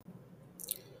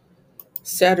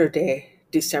Saturday,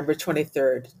 December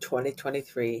 23rd,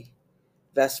 2023,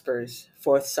 Vespers,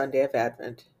 fourth Sunday of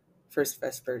Advent, first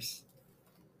Vespers.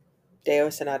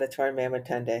 Deus in adiutorium meam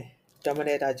attende,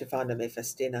 Domine adjuvanda me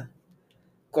festina,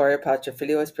 Gloria Patri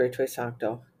Filio Spiritui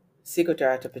Sancto, sicut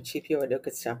erat in principio et nunc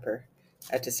et semper,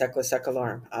 et in saecula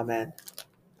saeculorum. Amen.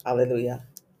 Alleluia.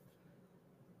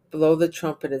 Blow the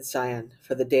trumpet in Zion,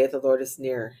 for the day of the Lord is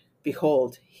near.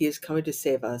 Behold, he is coming to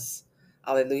save us.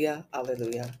 Alleluia,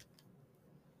 alleluia.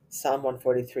 Psalm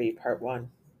 143, Part 1.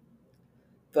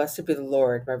 Blessed be the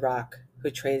Lord, my rock, who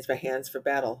trains my hands for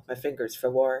battle, my fingers for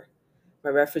war, my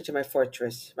refuge and my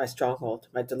fortress, my stronghold,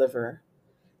 my deliverer,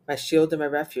 my shield and my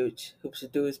refuge, who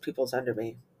subdues peoples under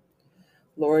me.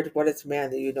 Lord, what is man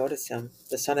that you notice him,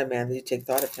 the Son of Man that you take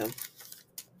thought of him?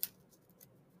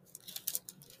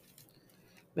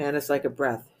 Man is like a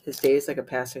breath, his days like a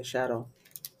passing shadow.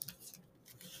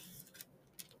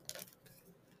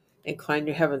 Incline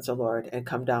your heavens, O Lord, and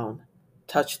come down.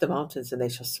 Touch the mountains, and they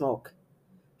shall smoke.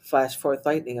 Flash forth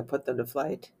lightning and put them to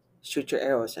flight. Shoot your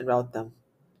arrows and rout them.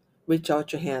 Reach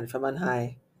out your hand from on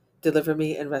high. Deliver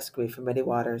me and rescue me from many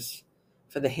waters,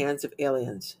 from the hands of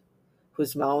aliens,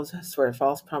 whose mouths swear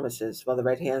false promises, while the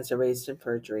right hands are raised in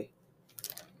perjury.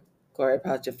 Gloria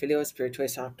Patri Filio Spiritui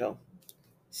Sancto,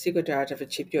 sicut erat in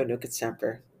principio nunc et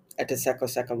semper, et in saecula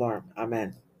saeculorum.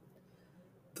 Amen.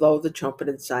 Blow the trumpet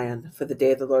in Zion, for the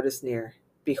day of the Lord is near.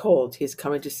 Behold, he is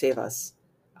coming to save us.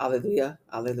 Alleluia,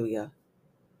 alleluia.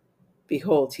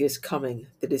 Behold, he is coming,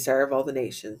 the desire of all the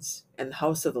nations, and the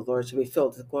house of the Lord shall be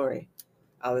filled with glory.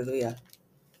 Alleluia.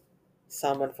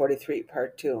 Psalm 143,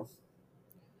 Part 2.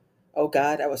 O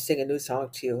God, I will sing a new song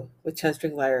to you. With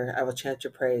ten-string lyre I will chant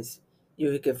your praise, you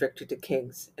who give victory to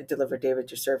kings, and deliver David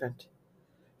your servant.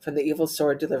 From the evil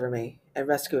sword deliver me, and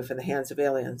rescue me from the hands of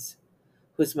aliens,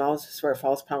 whose mouths swear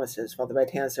false promises, while the right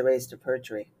hands are raised to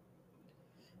perjury.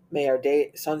 May our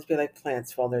sons be like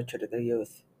plants well nurtured in their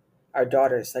youth, our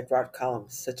daughters like wrought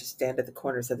columns, such as stand at the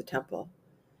corners of the temple.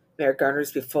 May our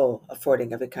garners be full,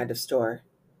 affording every kind of store.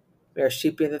 May our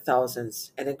sheep be in the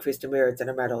thousands, and increase in myriads in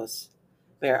our meadows.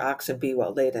 May our oxen be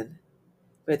well laden.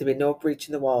 May there be no breach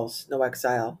in the walls, no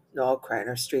exile, no outcry in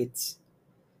our streets.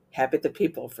 Happy the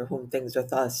people for whom things are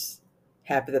thus.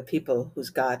 Happy the people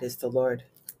whose God is the Lord.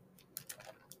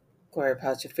 Gloria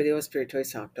Patri Filio Spiritui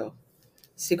Sancto,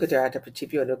 sicut erat in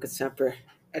principio nunc et semper,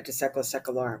 et in saecula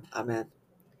saeculorum. Amen.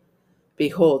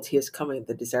 Behold, he is coming,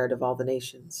 the desired of all the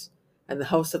nations, and the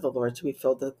house of the Lord shall be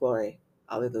filled with glory.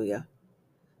 Alleluia.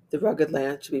 The rugged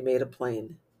land shall be made a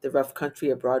plain, the rough country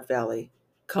a broad valley.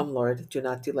 Come, Lord, do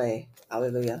not delay.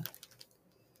 Alleluia.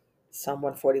 Psalm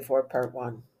 144, Part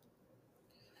 1.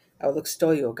 I will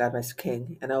extol you, O God, my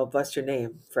King, and I will bless your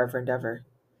name forever and ever.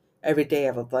 Every day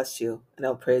I will bless you, and I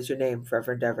will praise your name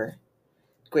forever and ever.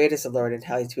 Great is the Lord, and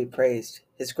highly to be praised.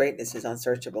 His greatness is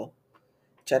unsearchable.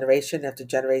 Generation after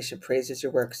generation praises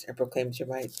your works and proclaims your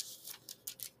might.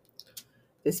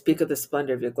 They speak of the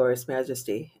splendor of your glorious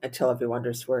majesty, and tell of your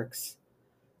wondrous works.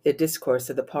 They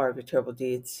discourse of the power of your terrible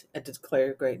deeds, and declare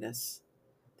your greatness.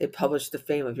 They publish the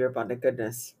fame of your abundant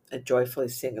goodness, and joyfully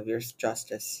sing of your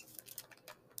justice.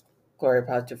 Gloria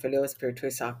Patri Filio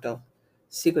Spiritui Sancto,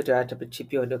 sicut erat in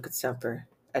principio nunc et semper,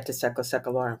 et in saecula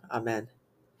saeculorum. Amen.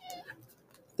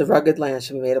 The rugged land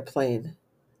shall be made a plain,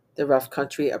 the rough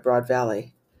country a broad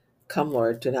valley. Come,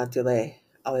 Lord, do not delay.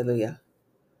 Alleluia.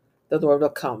 The Lord will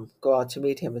come, go out to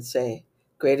meet him, and say,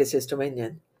 Great is his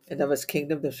dominion, and of his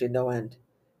kingdom there shall be no end.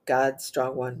 God,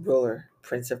 strong one, ruler,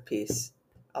 Prince of peace.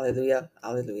 Alleluia,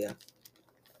 alleluia.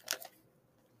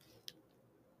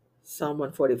 Psalm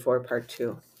 144, Part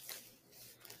 2.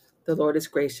 The Lord is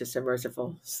gracious and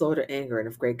merciful, slow to anger and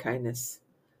of great kindness.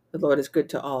 The Lord is good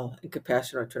to all, and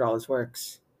compassionate toward all his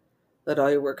works. Let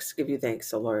all your works give you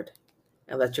thanks, O Lord,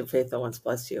 and let your faithful ones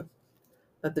bless you.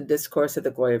 Let them discourse of the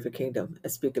glory of your kingdom,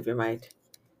 and speak of your might.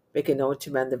 Make it known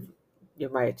to men your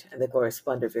might and the glorious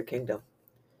splendor of your kingdom.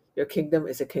 Your kingdom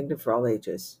is a kingdom for all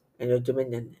ages, and your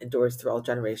dominion endures through all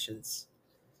generations.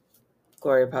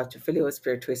 Gloria Patri Filio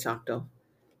Spiritui Sancto,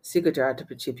 sicut erat in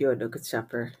principio nunc et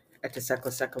semper, et in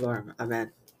saecula saeculorum.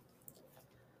 Amen.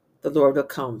 The Lord will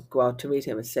come, go out to meet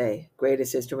him, and say, Great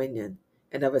is his dominion,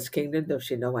 and of his kingdom there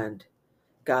shall be no end.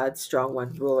 God, strong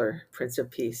one, ruler, Prince of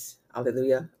peace.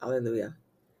 Alleluia, alleluia.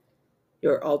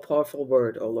 Your all-powerful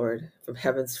word, O Lord, from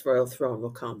heaven's royal throne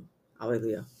will come.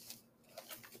 Alleluia.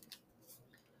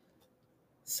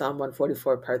 Psalm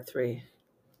 144, Part 3.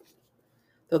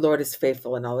 The Lord is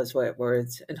faithful in all his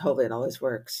words, and holy in all his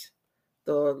works.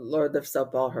 The Lord lifts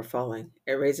up all her falling,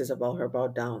 and raises up all her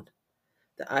bowed down.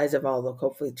 The eyes of all look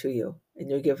hopefully to you, and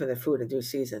you give them their food in due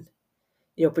season.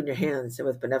 You open your hands, and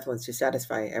with benevolence you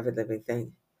satisfy every living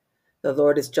thing. The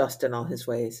Lord is just in all his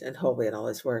ways, and holy in all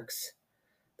his works.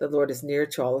 The Lord is near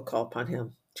to all who call upon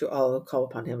him, to all who call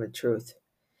upon him in truth.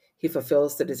 He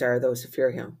fulfills the desire of those who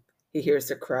fear him. He hears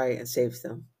their cry and saves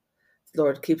them. The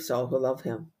Lord keeps all who love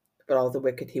him, but all the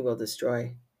wicked he will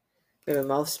destroy. May my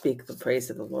mouth speak the praise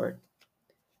of the Lord,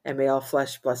 and may all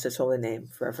flesh bless his holy name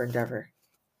forever and ever.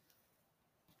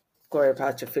 Gloria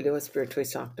Patri Filio Spiritui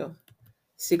Sancto,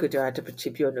 sicut erat in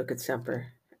principio nunc et semper,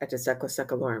 et in saecula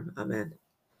saeculorum. Amen.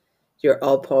 Your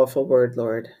all-powerful word,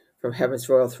 Lord, from heaven's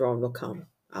royal throne will come.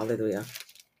 Alleluia.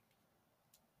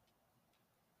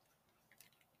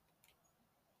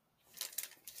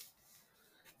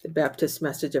 The Baptist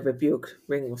message of rebuke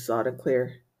rings loud and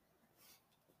clear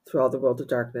through all the world of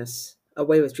darkness.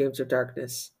 Away with dreams of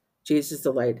darkness. Jesus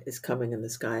the light is coming in the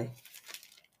sky.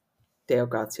 Deo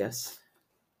gratias.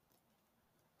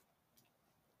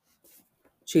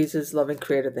 Jesus, loving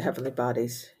creator of the heavenly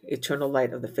bodies, eternal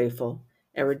light of the faithful,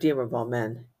 and redeemer of all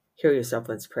men, hear your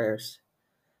suppliants' prayers.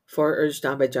 For, urged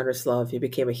on by generous love, you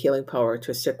became a healing power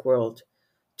to a sick world,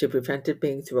 to prevent it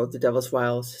being through the devil's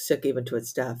wiles, sick even to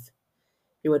its death.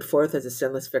 You went forth as a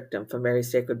sinless victim from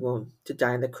Mary's sacred womb, to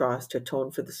die on the cross to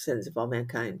atone for the sins of all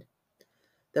mankind.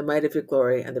 The might of your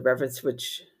glory and the reverence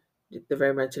which the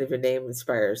very mention of your name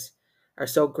inspires are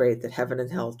so great that heaven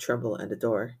and hell tremble and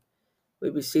adore. We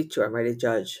beseech you, our mighty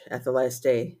Judge, at the last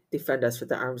day, defend us with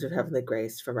the arms of heavenly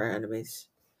grace from our enemies.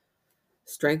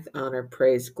 Strength, honor,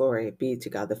 praise, glory be to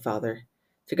God the Father,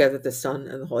 together with the Son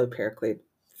and the Holy Paraclete,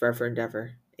 forever and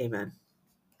ever. Amen.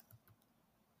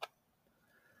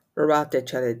 Rorate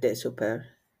cele de super,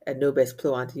 et nubes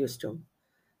pluant justum,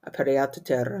 aperiato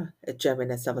terra, et gemine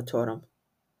salvatorum.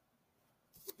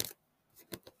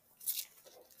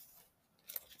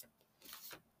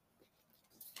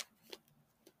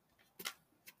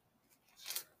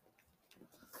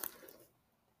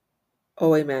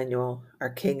 O Emmanuel,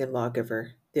 our King and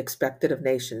Lawgiver, the expected of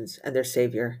nations and their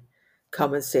Savior,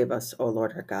 come and save us, O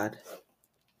Lord our God.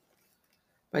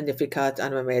 Magnificat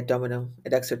anima mea Dominum,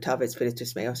 et exultavit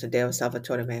spiritus meus in Deo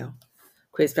Salvatore meo,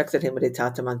 qui expectat him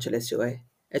meditatum angelis sue,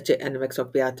 ecce enim ex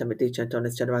hoc beatum medicent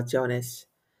donis generationes,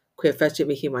 qui fecit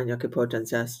mihi magno que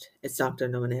potens est, et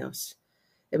sanctum nomen eos,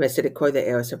 et misericordia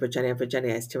eos a progenia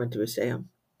progenies timentibus eum.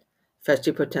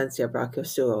 Feci potentia brachio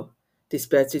suo,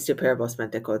 dispersi superbos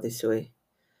mente cordis sui,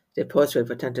 de postre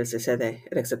potentes sede,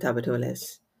 et exultavit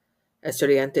humiles, et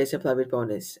sorientes implavit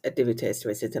bonis, et divites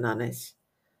resitananes.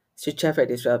 Succefe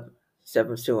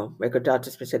servum suum,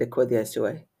 recordatus misericordiae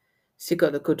suae,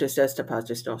 sicut locutus est a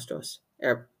Patris nostros,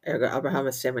 ergo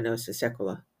Abrahamus semenos in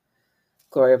saecula.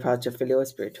 Gloria Patri Filio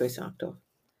Spiritui Sancto,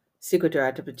 sicut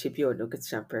erat in principio nunc et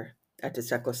semper, et in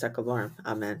saecula saeculorum.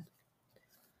 Amen.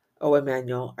 O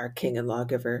Emmanuel, our King and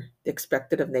Lawgiver, the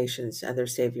expected of nations and their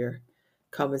Savior,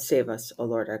 come and save us, O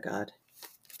Lord our God.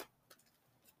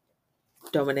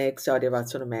 Domine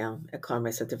exaudiat sonum meam, et clame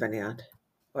sanctiveniat.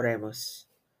 Oremus.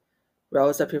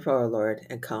 Rouse up your power, Lord,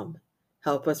 and come.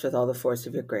 Help us with all the force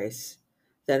of your grace.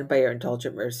 Then, by your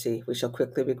indulgent mercy, we shall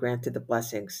quickly be granted the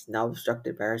blessings now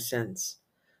obstructed by our sins.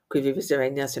 Qui vivis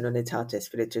regnas in unitate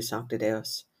Spiritus Sancti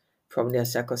Deus, pro omnia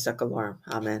saecula saeculorum.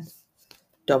 Amen.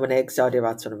 Domine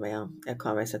exaudiat sonum meam, et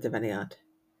clame sanctiveniat.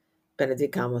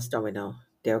 Benedicamus Domino,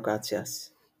 Deo gratias.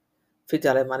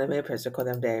 Fidele manime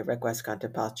persecundum Dei requiescant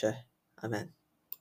in pace. Amen.